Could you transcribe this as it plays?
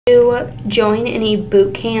You join any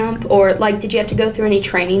boot camp, or like did you have to go through any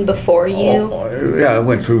training before you? Yeah, I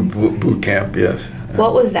went through boot camp, yes.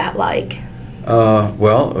 What was that like?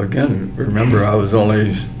 Well, again, remember I was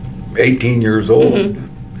only 18 years old.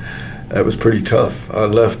 That was pretty tough. I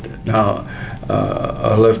left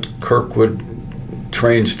Kirkwood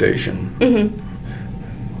train station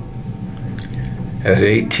at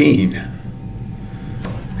 18,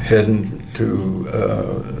 heading to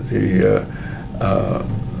the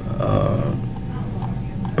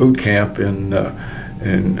boot camp in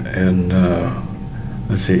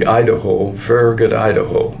let's see, Idaho, Farragut,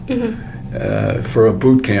 Idaho, for a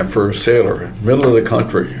boot camp for a sailor, middle of the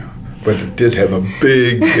country. But it did have a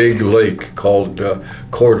big lake called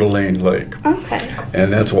Coeur d'Alene Lake. Okay.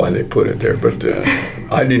 And that's why they put it there. But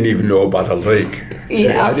I didn't even know about a lake.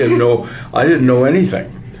 Yeah. I didn't know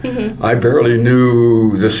anything. I barely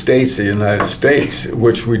knew the states, the United States,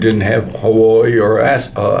 which we didn't have Hawaii or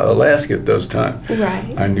Alaska at those time.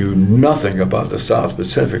 Right. I knew nothing about the South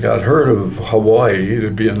Pacific. I'd heard of Hawaii.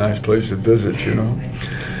 It'd be a nice place to visit, you know.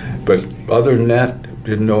 But other than that,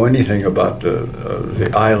 didn't know anything about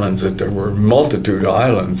the islands. That there were a multitude of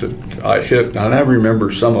islands that I hit, and I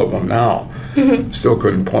remember some of them now. Still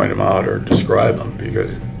couldn't point them out or describe them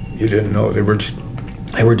because you didn't know they were just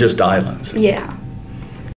islands. Yeah.